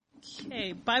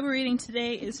Okay, Bible reading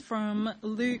today is from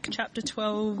Luke chapter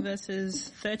 12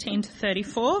 verses 13 to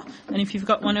 34. And if you've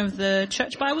got one of the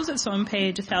church Bibles, it's on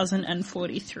page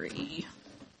 1043.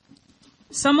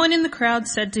 Someone in the crowd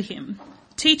said to him,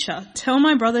 "Teacher, tell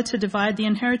my brother to divide the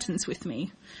inheritance with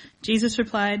me." Jesus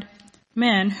replied,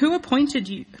 "Man, who appointed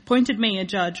me a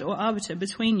judge or arbiter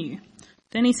between you?"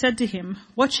 Then he said to him,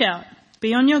 "Watch out,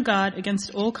 be on your guard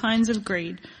against all kinds of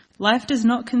greed. Life does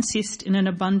not consist in an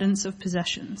abundance of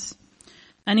possessions."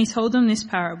 And he told them this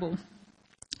parable.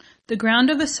 The ground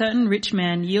of a certain rich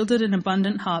man yielded an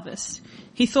abundant harvest.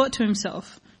 He thought to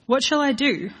himself, "What shall I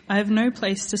do? I have no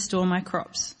place to store my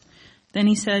crops." Then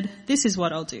he said, "This is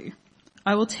what I'll do.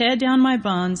 I will tear down my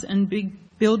barns and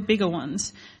build bigger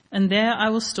ones, and there I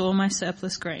will store my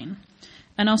surplus grain.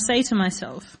 And I'll say to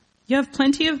myself, you have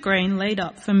plenty of grain laid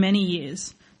up for many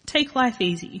years. Take life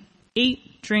easy.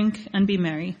 Eat, drink, and be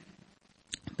merry."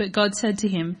 But God said to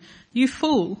him, "You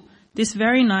fool! This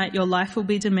very night your life will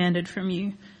be demanded from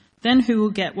you. Then who will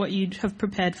get what you have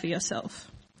prepared for yourself?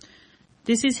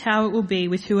 This is how it will be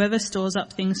with whoever stores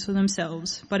up things for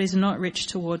themselves, but is not rich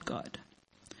toward God."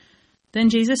 Then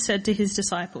Jesus said to his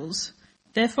disciples,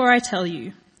 "Therefore I tell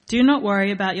you, do not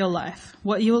worry about your life,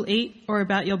 what you will eat, or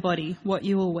about your body, what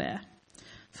you will wear.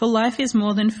 For life is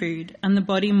more than food, and the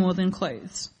body more than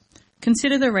clothes.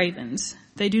 Consider the ravens.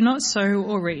 They do not sow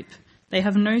or reap. They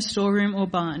have no storeroom or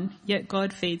barn, yet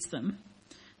God feeds them.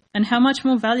 And how much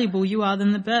more valuable you are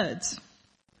than the birds.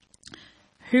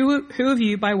 Who of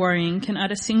you, by worrying, can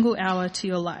add a single hour to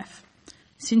your life?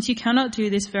 Since you cannot do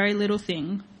this very little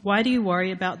thing, why do you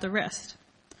worry about the rest?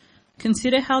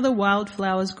 Consider how the wild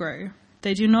flowers grow.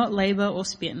 They do not labor or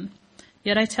spin.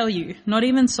 Yet I tell you, not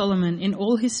even Solomon in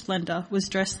all his splendor was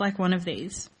dressed like one of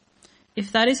these.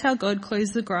 If that is how God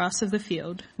clothes the grass of the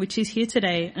field, which is here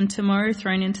today and tomorrow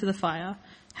thrown into the fire,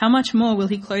 how much more will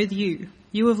he clothe you,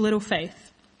 you of little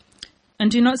faith?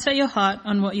 And do not set your heart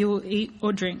on what you will eat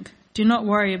or drink. Do not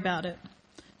worry about it.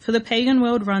 For the pagan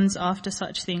world runs after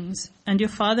such things, and your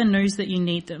Father knows that you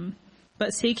need them.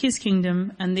 But seek his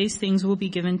kingdom, and these things will be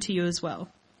given to you as well.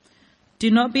 Do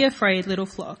not be afraid, little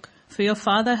flock, for your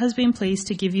Father has been pleased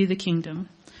to give you the kingdom.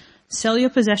 Sell your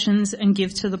possessions and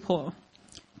give to the poor.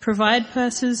 Provide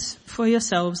purses for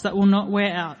yourselves that will not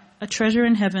wear out, a treasure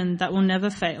in heaven that will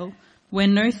never fail, where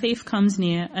no thief comes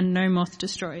near and no moth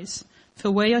destroys.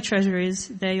 For where your treasure is,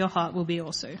 there your heart will be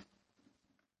also."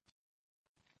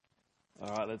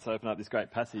 All right, let's open up this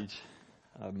great passage.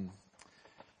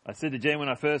 I said to Jen when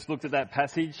I first looked at that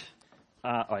passage,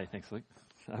 thanks, Luke.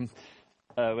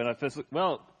 When I first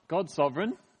looked, God's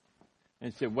sovereign.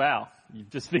 And she said, "Wow, you've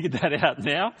just figured that out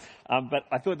now." But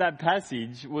I thought that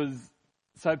passage was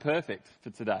so perfect for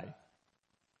today,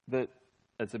 that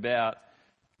it's about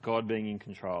God being in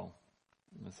control.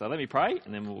 So let me pray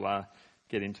and then we'll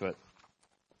get into it.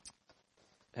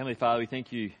 Heavenly Father, we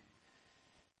thank you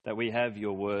that we have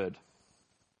your word.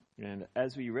 And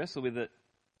as we wrestle with it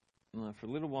for a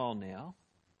little while now,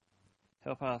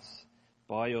 help us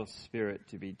by your Spirit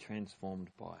to be transformed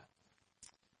by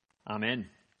it. Amen.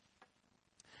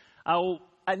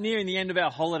 Nearing the end of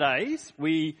our holidays,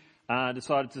 we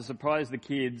decided to surprise the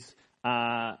kids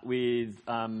with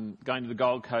going to the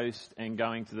Gold Coast and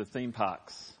going to the theme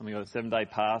parks. And we got a 7-day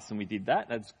pass and we did that,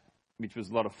 which was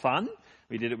a lot of fun.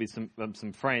 We did it with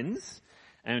some friends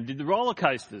and did the roller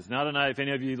coasters. Now, I don't know if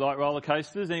any of you like roller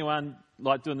coasters. Anyone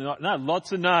like doing no,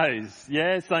 lots of no's.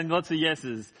 Yes, and lots of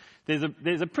yeses.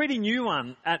 There's a pretty new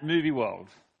one at Movie World,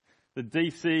 the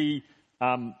DC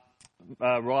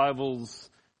Rivals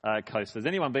coaster. Has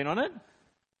anyone been on it?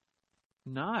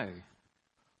 No.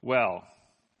 Well,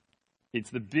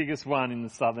 it's the biggest one in the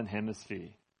Southern Hemisphere.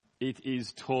 It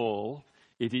is tall.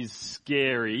 It is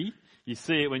scary. You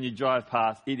see it when you drive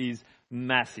past. It is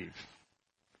massive.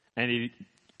 And it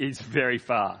is very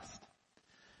fast.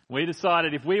 We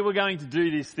decided if we were going to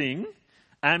do this thing,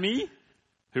 Amy,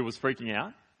 who was freaking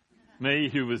out, me,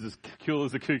 who was as cool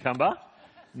as a cucumber,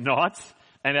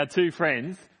 and our two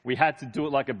friends, we had to do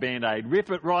it like a Band-Aid, rip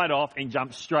it right off and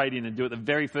jump straight in and do it the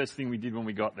very first thing we did when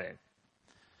we got there.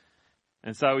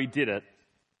 And so we did it.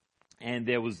 And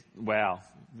there was,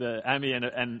 Amy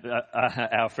and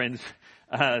our friend's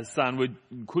son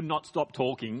could not stop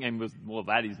talking and was,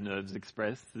 that is nerves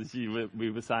expressed, as we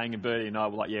were saying, and Bertie and I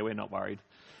were like, we're not worried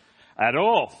at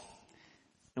all.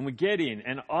 And we get in,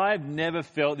 and I've never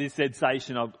felt this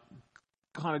sensation of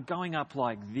kind of going up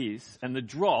like this, and the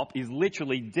drop is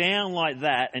literally down like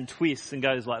that and twists and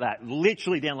goes like that.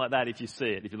 Literally down like that if you see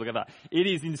it, if you look at that. It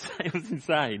is insane. It was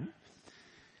insane.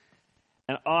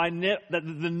 And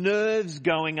the nerves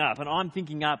going up, and I'm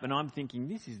thinking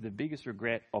this is the biggest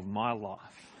regret of my life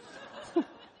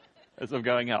as I'm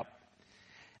going up.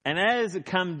 And as it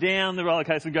come down the roller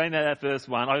coaster, going down that first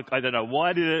one, I don't know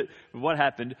why did it, what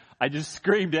happened. I just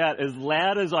screamed out as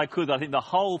loud as I could. I think the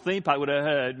whole theme park would have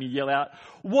heard me yell out,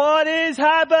 "What is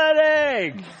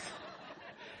happening?"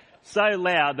 So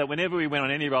loud that whenever we went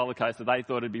on any roller coaster, they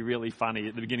thought it'd be really funny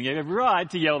at the beginning of every ride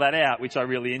to yell that out, which I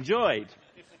really enjoyed.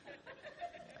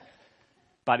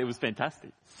 But it was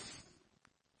fantastic.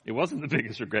 It wasn't the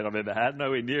biggest regret I've ever had,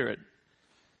 nowhere near it.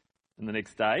 And the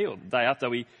next day, or the day after,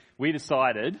 we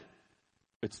decided,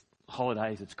 it's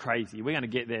holidays, it's crazy. We're going to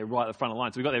get there right at the front of the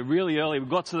line. So we got there really early, we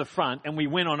got to the front, and we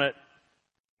went on it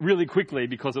really quickly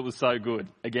because it was so good.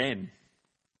 Again.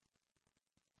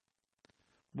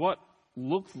 What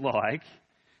looked like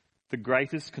the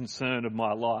greatest concern of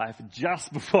my life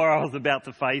just before I was about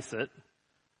to face it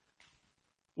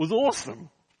was awesome.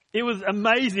 It was an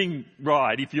amazing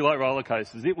ride, if you like roller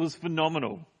coasters. It was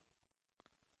phenomenal.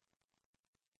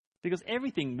 Because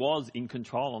everything was in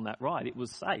control on that ride. It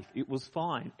was safe. It was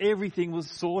fine. Everything was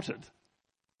sorted.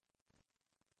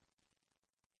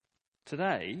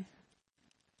 Today,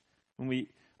 when we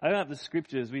open up the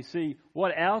scriptures, we see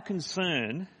what our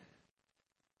concern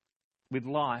with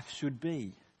life should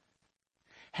be.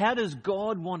 How does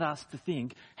God want us to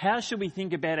think? How should we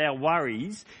think about our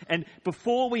worries? And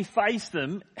before we face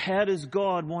them, how does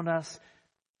God want us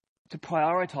to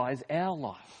prioritise our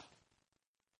life?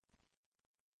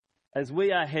 As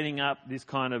we are heading up this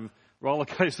kind of roller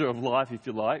coaster of life, if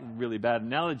you like, really bad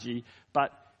analogy,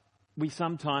 but we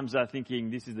sometimes are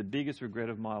thinking, this is the biggest regret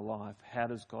of my life. How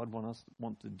does God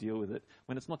want to deal with it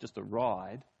when it's not just a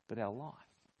ride, but our life?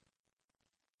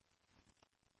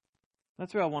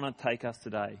 That's where I want to take us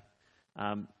today.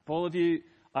 For all of you,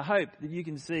 I hope that you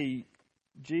can see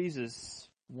Jesus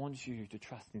wants you to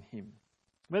trust in him.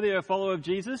 Whether you're a follower of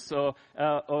Jesus or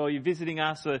you're visiting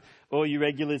us or you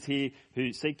regulars here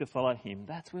who seek to follow him,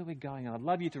 that's where we're going. And I'd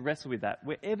love you to wrestle with that,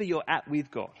 wherever you're at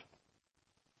with God.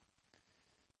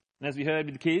 And as we heard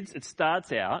with the kids, it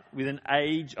starts out with an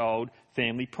age-old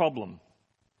family problem.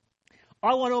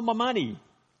 I want all my money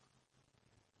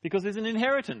because there's an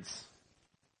inheritance.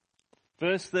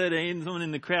 Verse 13, someone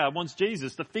in the crowd wants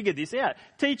Jesus to figure this out.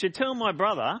 Teacher, tell my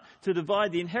brother to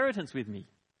divide the inheritance with me.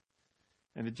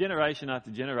 And for generation after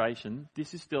generation,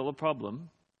 this is still a problem,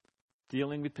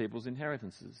 dealing with people's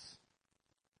inheritances.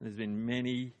 There's been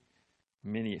many,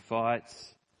 many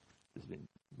fights. There's been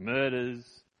murders.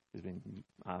 There's been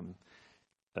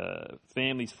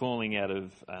families falling out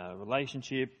of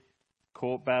relationship,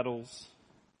 court battles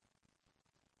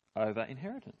over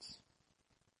inheritance.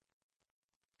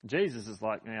 Jesus is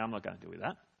like, no, I'm not going to deal with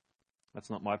that.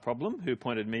 That's not my problem. Who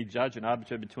appointed me judge and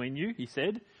arbiter between you, he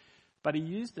said. But he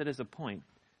used it as a point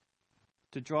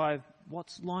to drive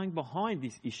what's lying behind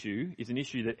this issue is an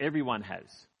issue that everyone has,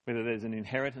 whether there's an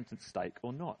inheritance at stake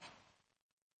or not.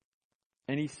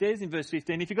 And he says in verse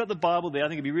 15, if you've got the Bible there, I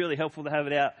think it'd be really helpful to have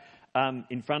it out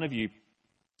in front of you.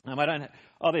 There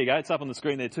you go. It's up on the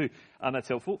screen there too. That's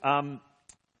helpful.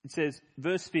 It says,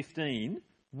 verse 15,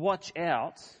 watch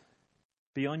out.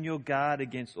 Be on your guard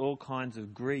against all kinds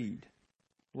of greed.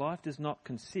 Life does not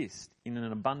consist in an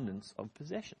abundance of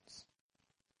possessions.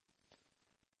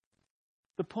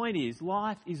 The point is,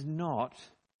 life is not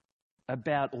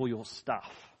about all your stuff.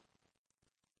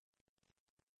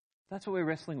 That's what we're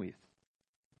wrestling with.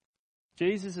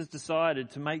 Jesus has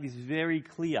decided to make this very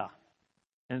clear,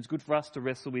 and it's good for us to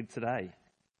wrestle with today.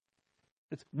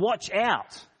 It's watch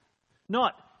out,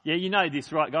 not yeah, you know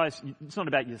this, right, guys? It's not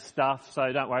about your stuff,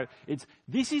 so don't worry.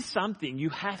 This is something you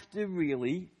have to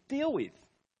really deal with.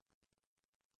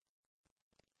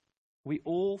 We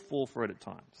all fall for it at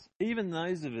times. Even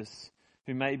those of us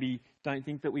who maybe don't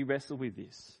think that we wrestle with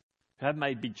this, who have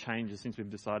made big changes since we've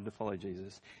decided to follow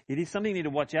Jesus. It is something you need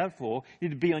to watch out for. You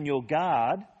need to be on your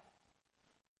guard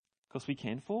because we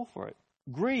can fall for it.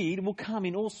 Greed will come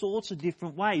in all sorts of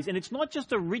different ways. And it's not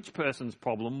just a rich person's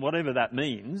problem, whatever that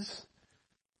means.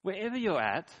 Wherever you're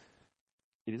at,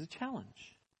 it is a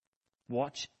challenge.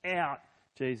 Watch out,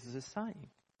 Jesus is saying.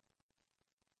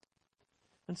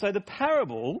 And so the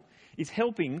parable is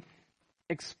helping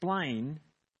explain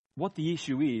what the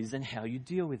issue is and how you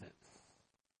deal with it.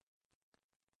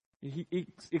 He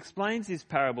explains this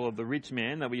parable of the rich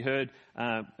man that we heard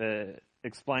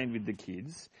explained with the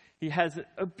kids. He has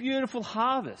a beautiful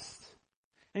harvest.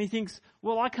 And he thinks,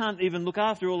 well, I can't even look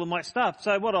after all of my stuff.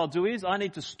 So what I'll do is I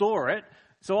need to store it.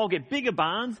 So I'll get bigger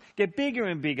barns, get bigger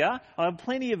and bigger. I have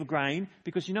plenty of grain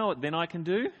because you know what then I can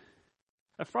do?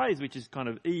 A phrase which is kind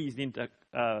of eased into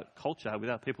culture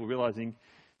without people realising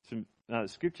some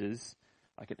scriptures.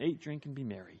 I can eat, drink and be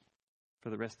merry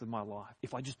for the rest of my life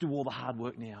if I just do all the hard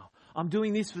work now. I'm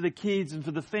doing this for the kids and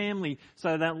for the family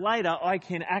so that later I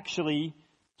can actually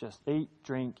Just eat,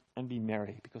 drink, and be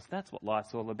merry, because that's what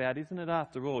life's all about, isn't it?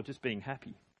 After all, just being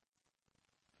happy.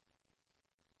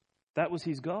 That was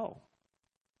his goal.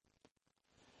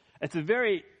 It's a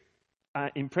very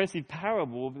impressive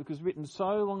parable because written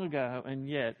so long ago, and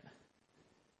yet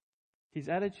his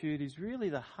attitude is really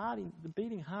the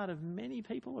beating heart of many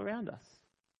people around us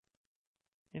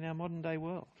in our modern day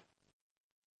world.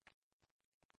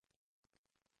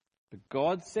 But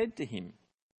God said to him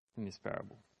in this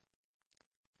parable,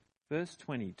 verse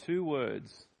 20, 2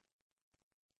 words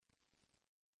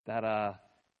that are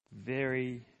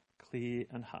very clear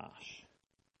and harsh.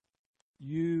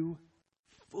 You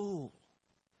fool.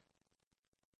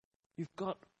 You've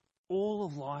got all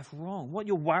of life wrong. What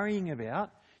you're worrying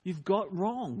about, you've got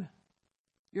wrong.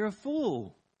 You're a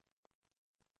fool.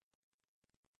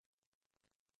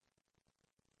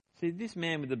 See, this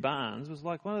man with the barns was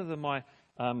like one of my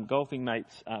golfing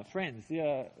mates' friends.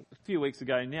 A few weeks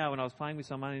ago now, when I was playing with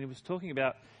someone, and he was talking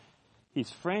about his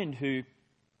friend who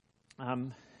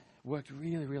worked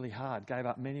really, really hard, gave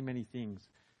up many, many things.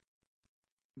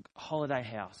 Holiday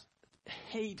house,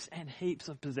 heaps and heaps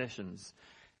of possessions,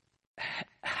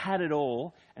 had it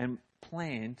all and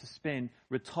planned to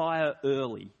retire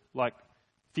early, like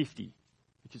 50,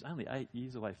 which is only 8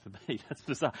 years away for me. That's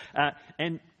bizarre.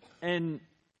 And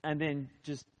then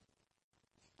just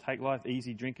take life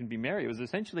easy, drink and be merry. It was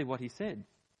essentially what he said.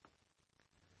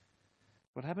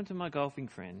 What happened to my golfing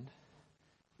friend,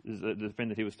 the friend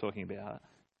that he was talking about,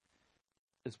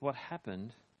 is what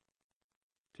happened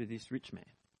to this rich man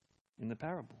in the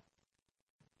parable.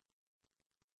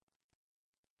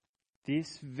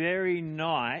 This very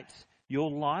night,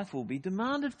 your life will be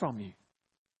demanded from you.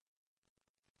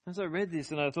 As I read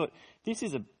this and I thought, this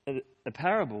is a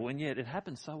parable, and yet it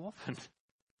happens so often.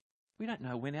 We don't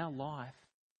know when our life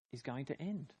is going to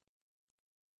end.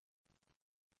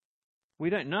 We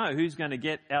don't know who's going to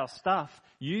get our stuff,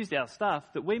 use our stuff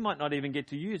that we might not even get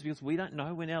to use because we don't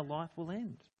know when our life will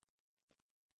end.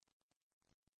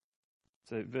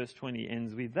 So verse 20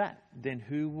 ends with that. Then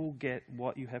who will get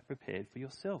what you have prepared for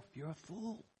yourself? You're a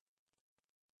fool.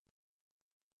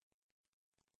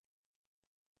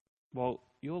 While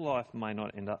your life may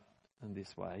not end up in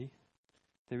this way,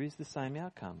 there is the same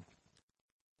outcome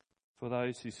for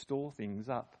those who store things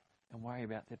up and worry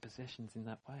about their possessions in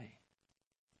that way.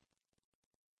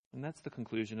 And that's the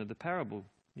conclusion of the parable.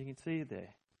 You can see it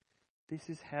there. This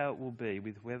is how it will be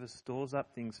with whoever stores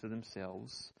up things for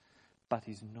themselves, but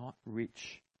is not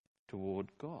rich toward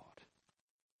God.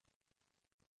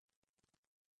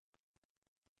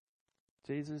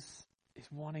 Jesus is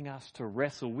wanting us to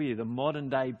wrestle with a modern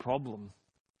day problem.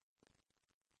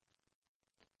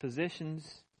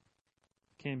 Possessions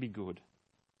can be good.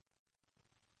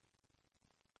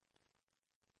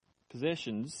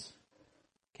 Possessions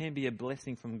can be a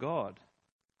blessing from God.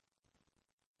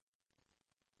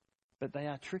 But they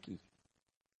are tricky.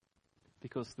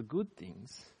 Because the good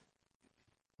things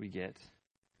we get,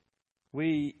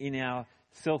 we, in our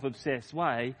self-obsessed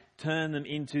way, turn them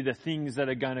into the things that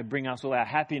are going to bring us all our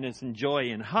happiness and joy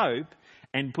and hope,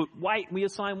 and we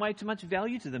assign way too much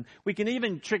value to them. We can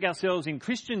even trick ourselves in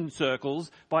Christian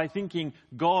circles by thinking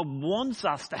God wants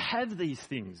us to have these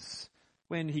things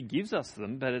when he gives us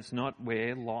them, but it's not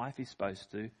where life is supposed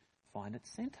to find its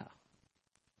centre.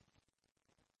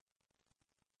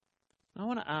 I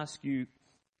want to ask you,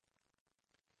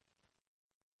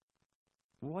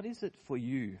 what is it for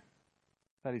you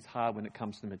that is hard when it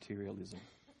comes to materialism?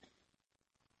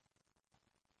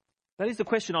 That is the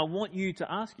question I want you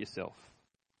to ask yourself.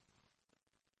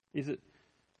 Is it,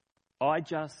 I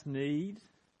just need,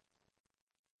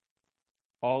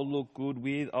 I'll look good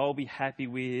with, I'll be happy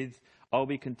with, I'll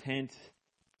be content,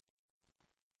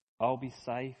 I'll be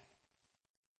safe,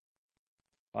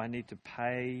 I need to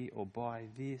pay or buy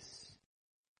this,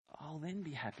 I'll then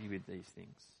be happy with these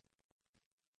things.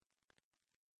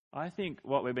 I think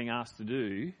what we're being asked to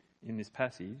do in this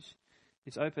passage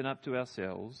is open up to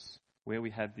ourselves where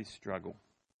we have this struggle.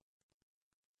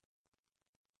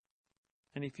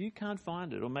 And if you can't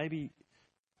find it, or maybe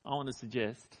I want to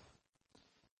suggest,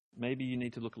 maybe you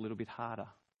need to look a little bit harder.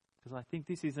 Because I think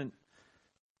this isn't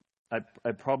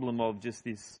a problem of just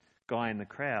this guy in the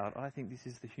crowd. I think this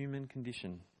is the human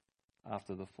condition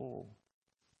after the fall.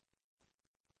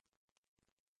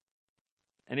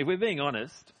 And if we're being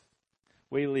honest,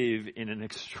 we live in an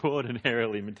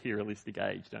extraordinarily materialistic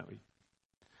age, don't we?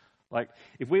 Like,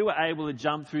 if we were able to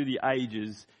jump through the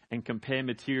ages and compare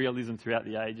materialism throughout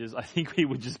the ages, I think we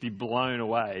would just be blown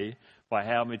away by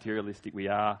how materialistic we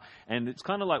are. And it's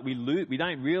kind of like we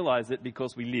don't realise it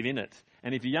because we live in it.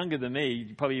 And if you're younger than me,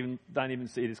 you probably don't even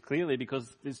see it as clearly because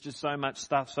there's just so much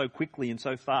stuff so quickly and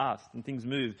so fast and things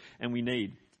move and we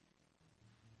need.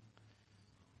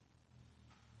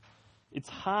 It's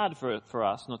hard for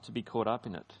us not to be caught up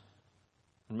in it.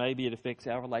 And maybe it affects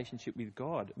our relationship with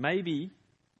God. Maybe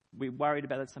we're worried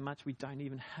about it so much we don't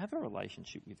even have a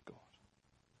relationship with God.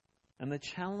 And the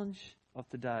challenge of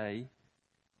today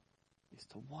is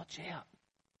to watch out.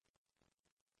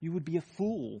 You would be a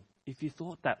fool if you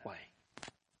thought that way.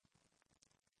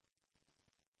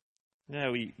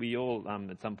 Now, we all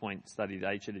at some point studied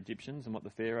ancient Egyptians and what the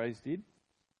pharaohs did.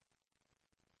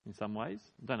 In some ways.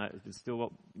 I don't know if it's still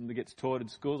what gets taught in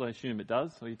schools. I assume it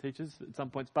does, or your teachers at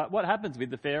some points. But what happens with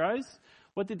the pharaohs?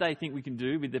 What did they think we can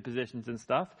do with their possessions and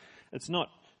stuff? It's not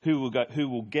who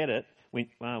will get it.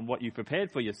 What you've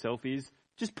prepared for yourself is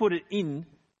just put it in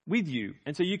with you,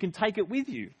 and so you can take it with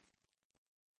you.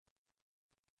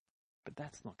 But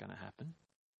that's not going to happen.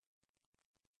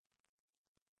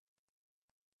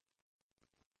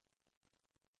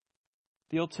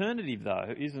 The alternative,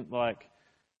 though, isn't like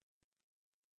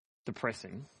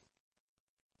depressing.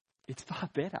 It's far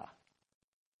better.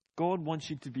 God wants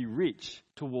you to be rich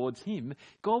towards Him.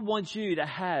 God wants you to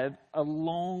have a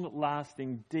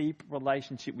long-lasting, deep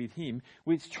relationship with Him,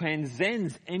 which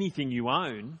transcends anything you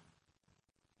own.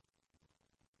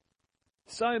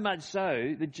 So much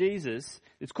so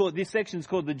that this section's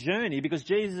called the journey, because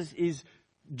Jesus is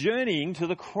journeying to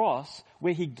the cross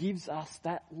where He gives us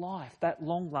that life, that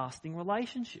long-lasting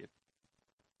relationship.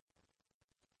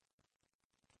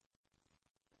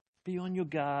 Be on your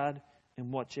guard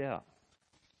and watch out.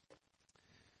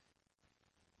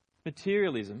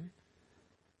 Materialism,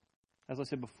 as I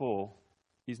said before,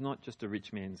 is not just a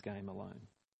rich man's game alone.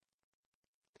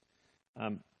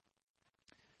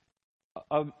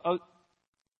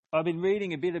 I've been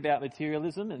reading a bit about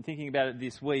materialism and thinking about it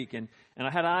this week, and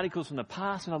I had articles from the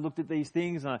past and I looked at these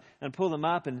things and I pulled them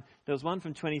up, and there was one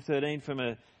from 2013 from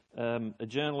a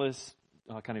journalist,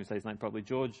 I can't even say his name probably,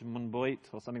 George Monbiot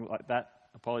or something like that.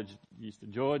 Apologies to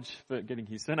George for getting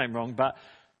his surname wrong, but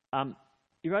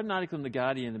he wrote an article in The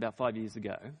Guardian about 5 years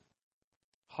ago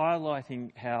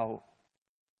highlighting how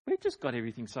we've just got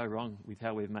everything so wrong with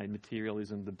how we've made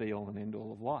materialism the be-all and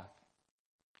end-all of life.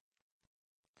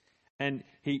 And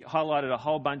he highlighted a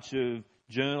whole bunch of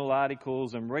journal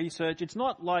articles and research. It's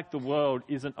not like the world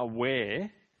isn't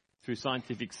aware through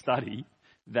scientific study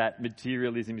that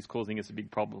materialism is causing us a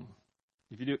big problem.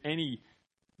 If you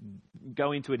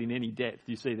go into it in any depth,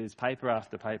 you see there's paper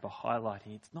after paper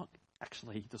highlighting it's not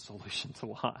actually the solution to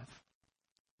life.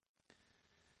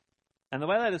 And the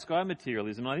way they describe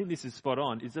materialism, and I think this is spot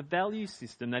on, is a value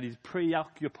system that is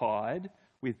preoccupied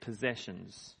with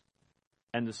possessions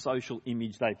and the social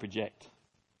image they project.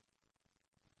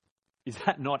 Is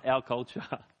that not our culture?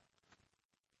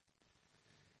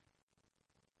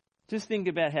 Just think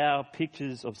about how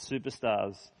pictures of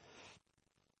superstars,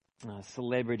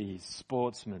 celebrities,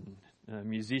 sportsmen,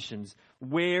 musicians,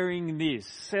 wearing this,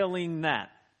 selling that.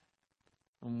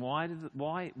 And why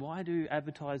do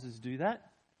advertisers do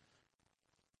that?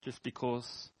 Just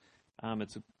because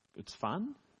it's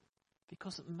fun?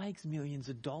 Because it makes millions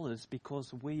of dollars,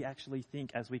 because we actually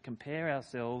think as we compare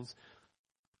ourselves,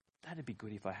 that'd be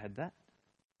good if I had that.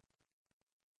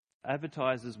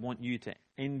 Advertisers want you to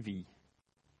envy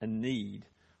and need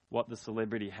what the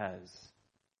celebrity has.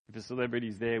 If a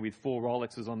celebrity's there with 4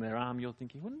 Rolexes on their arm, you're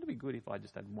thinking, wouldn't it be good if I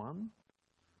just had one?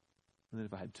 And then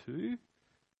if I had 2?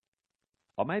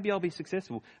 Or maybe I'll be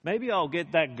successful. Maybe I'll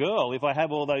get that girl if I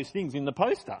have all those things in the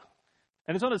poster.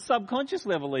 And it's on a subconscious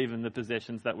level even, the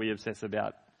possessions that we obsess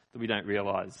about that we don't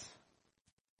realise.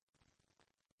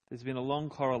 There's been a long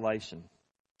correlation.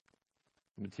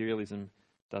 Materialism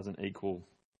doesn't equal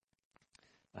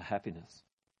happiness.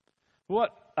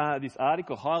 What this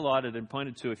article highlighted and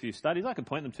pointed to a few studies, I can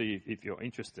point them to you if you're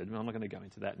interested, and I'm not going to go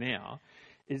into that now,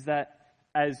 is that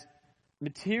as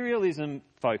materialism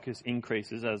focus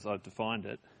increases, as I've defined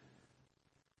it,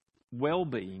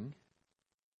 well-being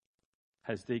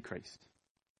has decreased,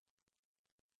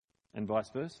 and vice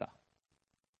versa.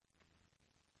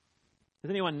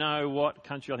 Does anyone know what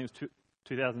country, I think it was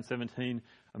 2017,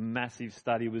 a massive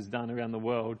study was done around the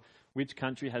world, which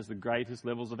country has the greatest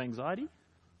levels of anxiety?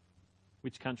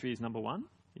 Which country is number 1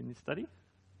 in this study?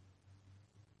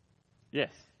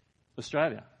 Yes,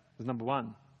 Australia was number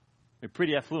 1. We're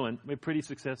pretty affluent, we're pretty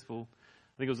successful.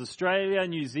 I think it was Australia,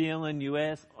 New Zealand,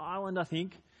 US, Ireland, I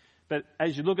think. But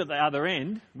as you look at the other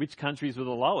end, which countries were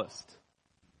the lowest?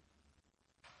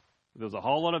 There was a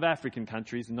whole lot of African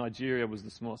countries, and Nigeria was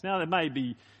the smallest. Now, there may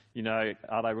be,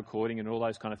 are they recording and all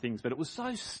those kind of things, but it was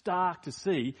so stark to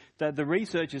see that the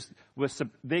researchers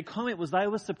their comment was they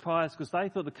were surprised because they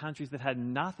thought the countries that had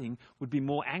nothing would be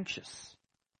more anxious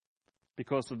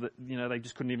because of they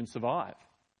just couldn't even survive.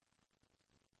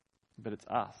 But it's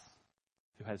us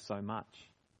who has so much.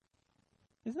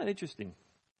 Isn't that interesting?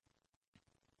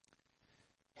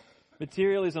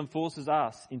 Materialism forces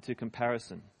us into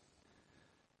comparison.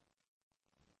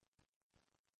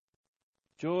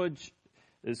 George's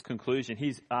conclusion,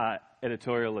 his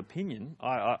editorial opinion,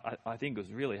 I think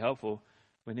was really helpful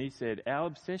when he said, our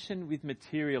obsession with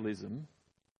materialism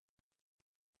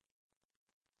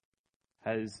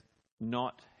has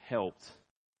not helped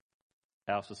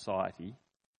our society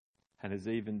and has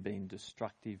even been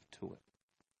destructive to it.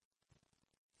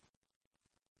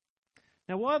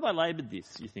 Now, why have I laboured this,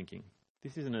 you're thinking?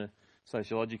 This isn't a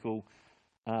sociological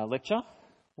lecture.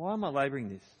 Why am I labouring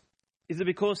this? Is it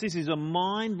because this is a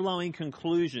mind-blowing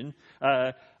conclusion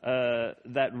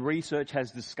that research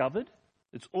has discovered?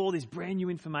 It's all this brand new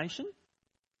information?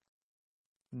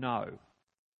 No,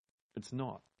 it's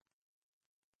not.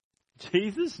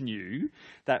 Jesus knew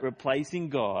that replacing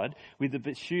God with the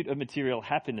pursuit of material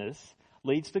happiness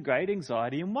leads to great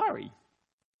anxiety and worry.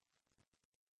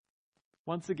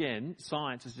 Once again,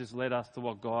 science has just led us to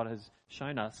what God has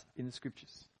shown us in the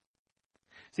Scriptures.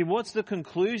 See, what's the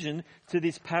conclusion to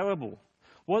this parable?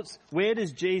 Where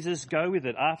does Jesus go with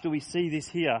it after we see this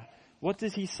here? What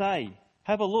does he say?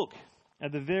 Have a look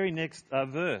at the very next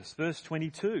verse, verse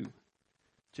 22.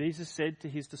 Jesus said to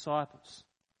his disciples,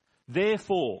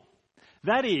 therefore,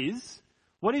 that is,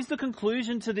 what is the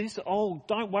conclusion to this? Oh,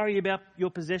 don't worry about your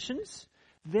possessions.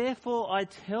 Therefore, I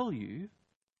tell you,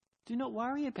 do not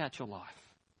worry about your life,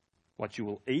 what you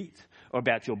will eat, or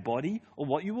about your body, or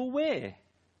what you will wear.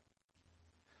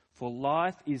 For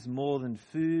life is more than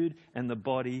food, and the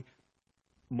body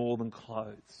more than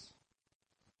clothes.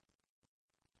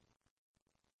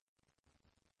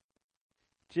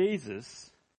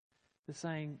 Jesus is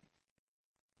saying,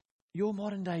 your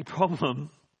modern day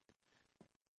problem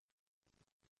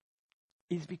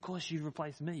is because you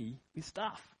replaced me with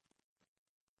stuff.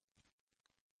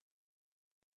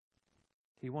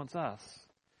 He wants us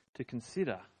to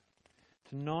consider,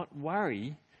 to not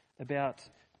worry about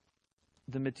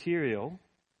the material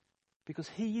because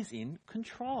he is in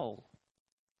control.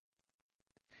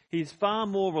 He is far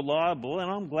more reliable, and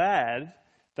I'm glad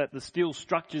that the steel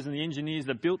structures and the engineers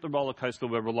that built the roller coaster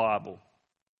were reliable.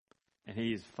 And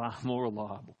he is far more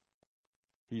reliable.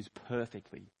 He is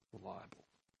perfectly reliable.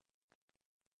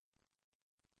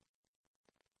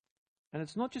 And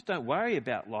it's not just don't worry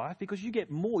about life, because you get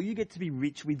more. You get to be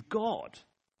rich with God.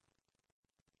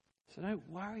 So don't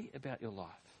worry about your life.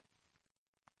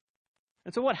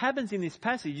 And so what happens in this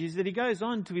passage is that he goes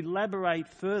on to elaborate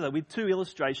further with two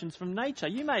illustrations from nature.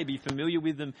 You may be familiar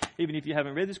with them even if you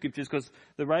haven't read the Scriptures, because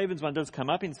the ravens one does come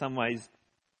up in some ways.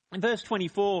 In verse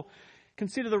 24,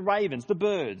 consider the ravens, the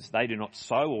birds. They do not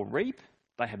sow or reap.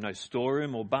 They have no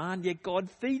storeroom or barn, yet God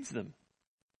feeds them.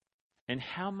 And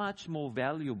how much more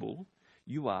valuable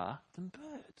you are than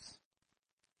birds.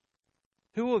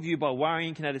 Who of you by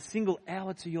worrying can add a single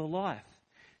hour to your life?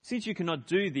 Since you cannot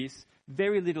do this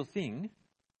very little thing,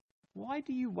 why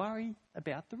do you worry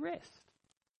about the rest?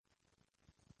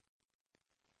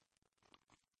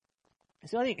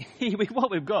 So I think here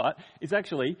what we've got is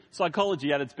actually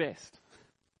psychology at its best.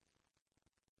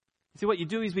 See, what you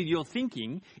do is with your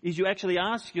thinking is you actually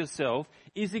ask yourself,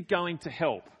 is it going to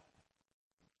help?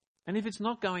 And if it's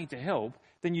not going to help,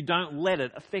 then you don't let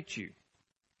it affect you.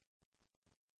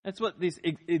 That's what this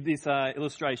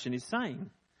illustration is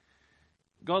saying.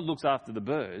 God looks after the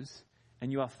birds,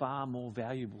 and you are far more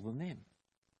valuable than them.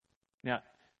 Now,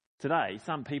 today,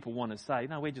 some people want to say,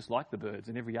 no, we're just like the birds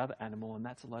and every other animal, and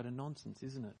that's a load of nonsense,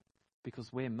 isn't it?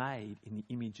 Because we're made in the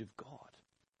image of God.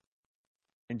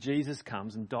 And Jesus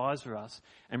comes and dies for us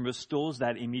and restores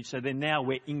that image, so then now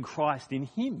we're in Christ, in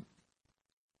him.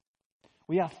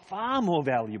 We are far more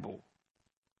valuable.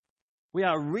 We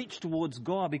are rich towards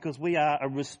God because we are a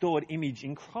restored image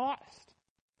in Christ.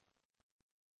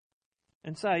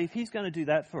 And so if he's going to do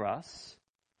that for us,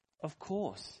 of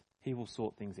course he will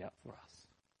sort things out for us.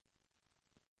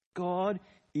 God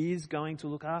is going to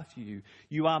look after you.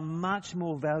 You are much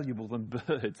more valuable than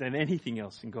birds and anything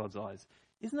else in God's eyes.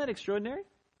 Isn't that extraordinary?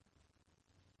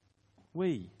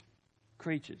 We,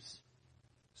 creatures,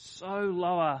 so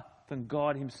lower than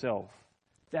God himself,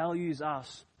 values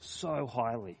us so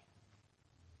highly.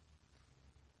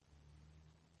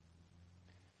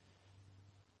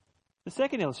 The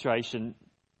second illustration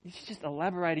he's just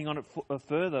elaborating on it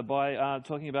further by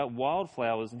talking about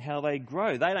wildflowers and how they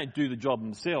grow. They don't do the job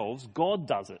themselves. God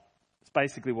does it. It's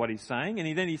basically what he's saying.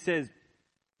 And then he says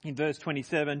in verse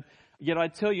 27, yet I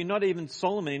tell you, not even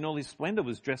Solomon in all his splendour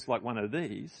was dressed like one of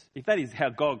these. If that is how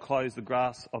God clothes the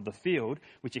grass of the field,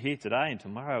 which are here today and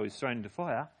tomorrow is thrown into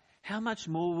fire, how much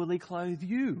more will he clothe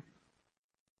you,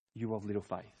 you of little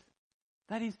faith?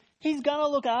 That is, he's going to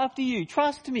look after you.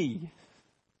 Trust me.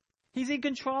 He's in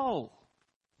control.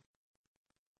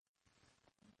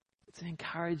 It's an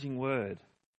encouraging word.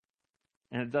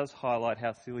 And it does highlight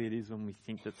how silly it is when we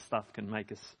think that stuff can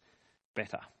make us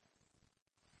better.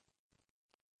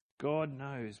 God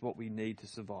knows what we need to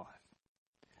survive.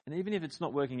 And even if it's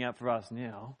not working out for us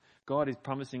now, God is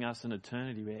promising us an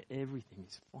eternity where everything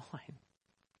is fine.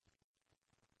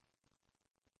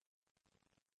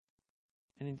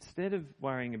 And instead of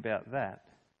worrying about that,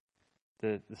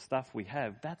 the stuff we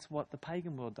have, that's what the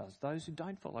pagan world does. Those who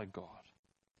don't follow God.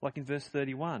 Like in verse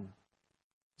 30.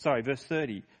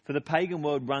 For the pagan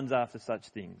world runs after such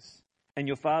things, and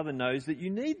your Father knows that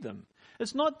you need them.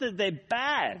 It's not that they're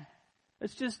bad.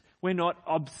 It's just we're not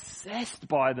obsessed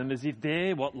by them as if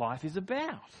they're what life is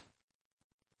about.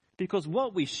 Because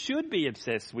what we should be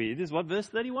obsessed with is what verse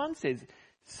 31 says.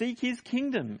 Seek his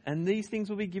kingdom, and these things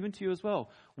will be given to you as well.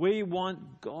 We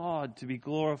want God to be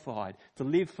glorified, to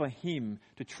live for him,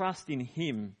 to trust in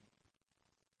him.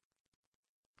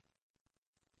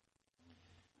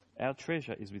 Our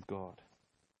treasure is with God.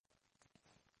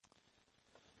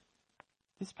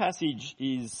 This passage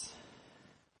is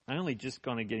only just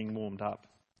kind of getting warmed up.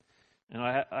 And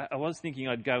I was thinking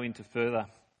I'd go into further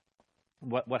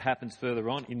what happens further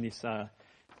on in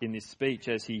this speech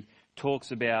as he talks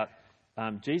about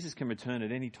Jesus can return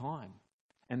at any time,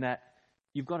 and that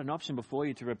you've got an option before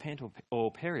you to repent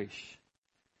or perish,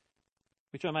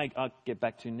 which I'll get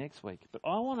back to next week. But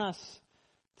I want us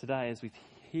today, as we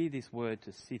hear this word,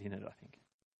 to sit in it, I think.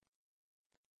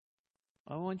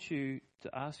 I want you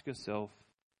to ask yourself,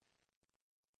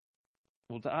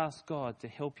 to ask God to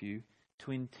help you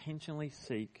to intentionally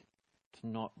seek to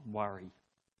not worry.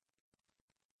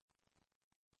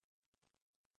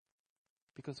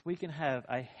 Because we can have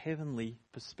a heavenly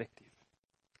perspective.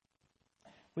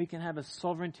 We can have a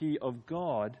sovereignty of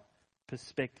God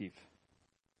perspective.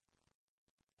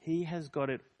 He has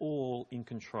got it all in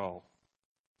control.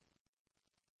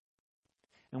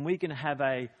 And we can have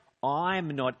a I'm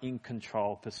not in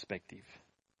control perspective.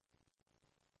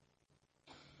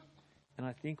 And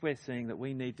I think we're seeing that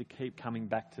we need to keep coming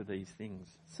back to these things.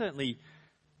 Certainly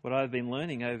what I've been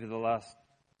learning over the last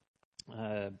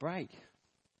break.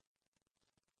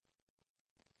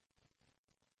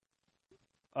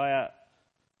 I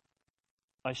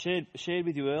shared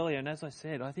with you earlier, and as I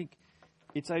said, I think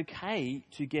it's okay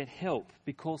to get help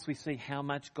because we see how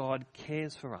much God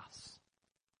cares for us.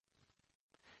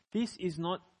 This is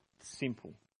not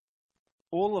simple.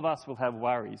 All of us will have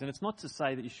worries, and it's not to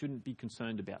say that you shouldn't be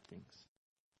concerned about things.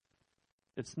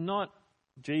 It's not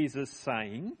Jesus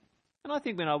saying, and I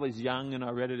think when I was young and I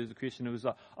read it as a Christian, it was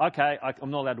like, okay,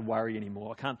 I'm not allowed to worry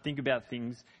anymore. I can't think about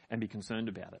things and be concerned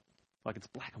about it. Like it's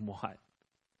black and white.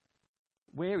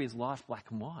 Where is life black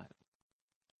and white?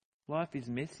 Life is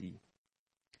messy.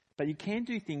 But you can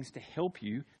do things to help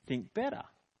you think better.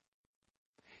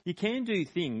 You can do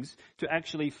things to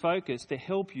actually focus to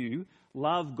help you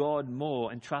love God more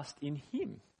and trust in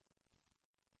him.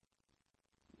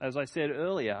 As I said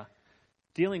earlier,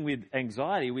 dealing with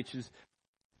anxiety, which is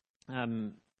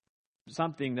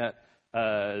something that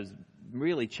is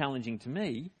really challenging to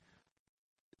me,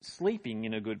 sleeping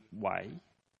in a good way,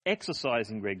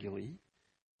 exercising regularly,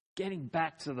 getting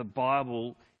back to the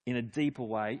Bible in a deeper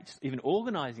way, even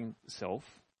organising self,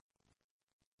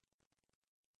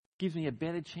 gives me a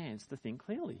better chance to think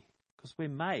clearly. Because we're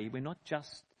not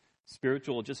just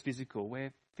spiritual or just physical,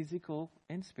 we're physical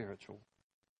and spiritual.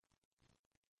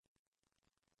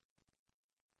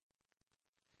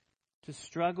 To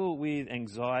struggle with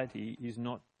anxiety is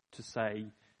not to say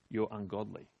you're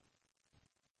ungodly.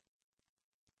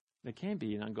 There can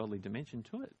be an ungodly dimension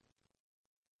to it.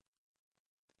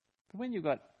 But when you've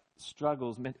got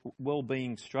struggles,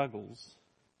 well-being struggles,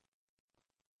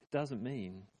 it doesn't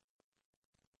mean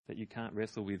that you can't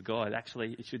wrestle with God.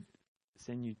 Actually, it should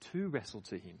send you to wrestle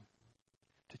to him,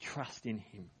 to trust in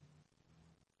him,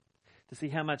 to see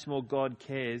how much more God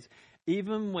cares,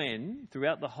 even when,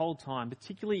 throughout the whole time,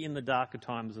 particularly in the darker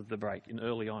times of the break, in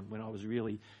early on, when I was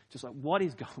really just like,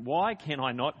 why can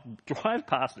I not drive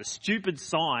past a stupid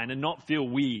sign and not feel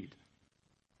weird?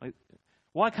 Like,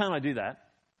 why can't I do that?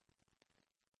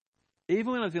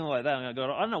 Even when I'm feeling like that, I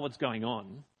don't know what's going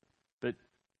on, but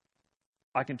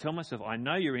I can tell myself, I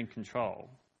know you're in control.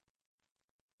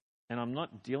 and I'm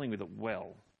not dealing with it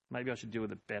well. Maybe I should deal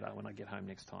with it better when I get home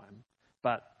next time.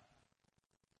 But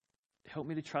help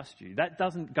me to trust you. That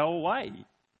doesn't go away.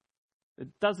 It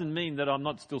doesn't mean that I'm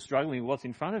not still struggling with what's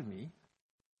in front of me.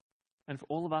 And for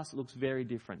all of us, it looks very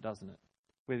different, doesn't it?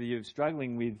 Whether you're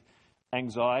struggling with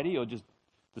anxiety or just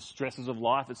the stresses of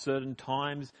life at certain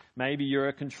times. Maybe you're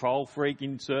a control freak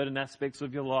in certain aspects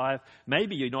of your life.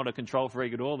 Maybe you're not a control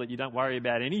freak at all, that you don't worry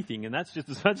about anything, and that's just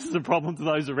as much as a problem to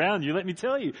those around you. Let me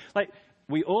tell you,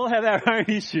 we all have our own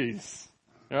issues,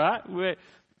 all right?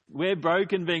 We're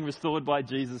broken, being restored by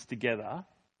Jesus together.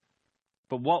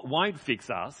 But what won't fix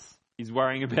us is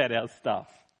worrying about our stuff.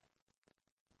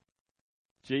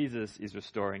 Jesus is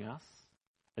restoring us.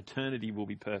 Eternity will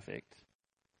be perfect.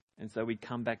 And so we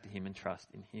come back to him and trust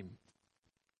in him.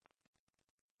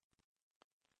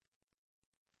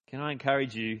 Can I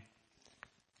encourage you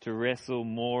to wrestle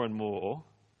more and more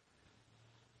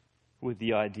with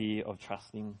the idea of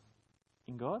trusting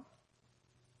in God?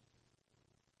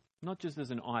 Not just as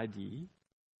an idea,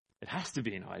 it has to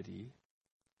be an idea,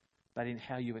 but in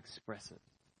how you express it.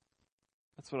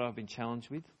 That's what I've been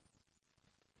challenged with.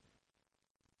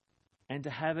 And to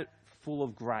have it full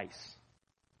of grace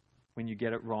when you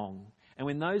get it wrong. And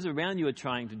when those around you are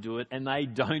trying to do it and they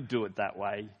don't do it that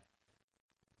way,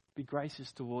 be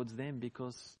gracious towards them,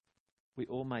 because we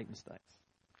all make mistakes.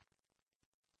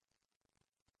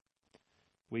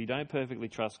 We don't perfectly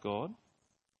trust God,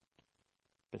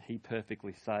 but he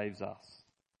perfectly saves us.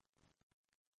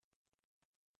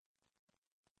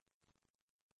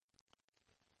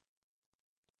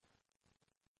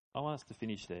 I want us to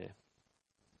finish there.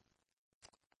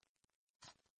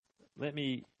 Let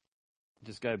me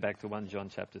just go back to 1 John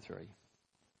chapter 3.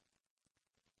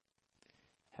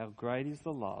 How great is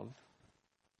the love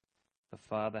the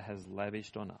Father has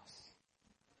lavished on us,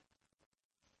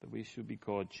 that we should be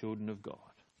called children of God.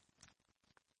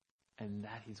 And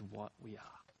that is what we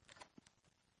are.